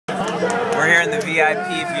here in the VIP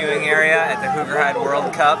viewing area at the Hoogerheide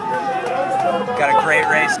World Cup. Got a great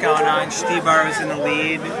race going on. Stibar was in the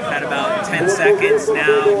lead, had about 10 seconds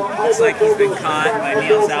now. Looks like he's been caught by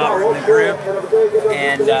Niels Albert in the group.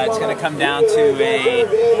 And it's going to come down to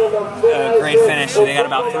a great finish. They got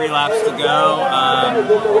about 3 laps to go.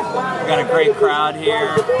 We've got a great crowd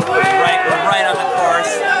here. We're right on the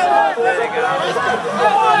course. There they go.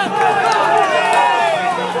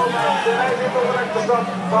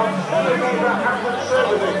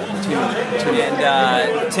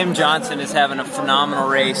 And Tim Johnson is having a phenomenal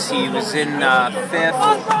race. He was in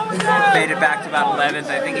 5th, made it back to about 11th.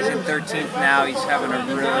 I think he's in 13th now. He's having a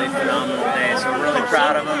really phenomenal day, so we're really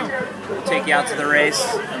proud of him. We'll take you out to the race,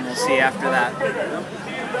 and we'll see you after that.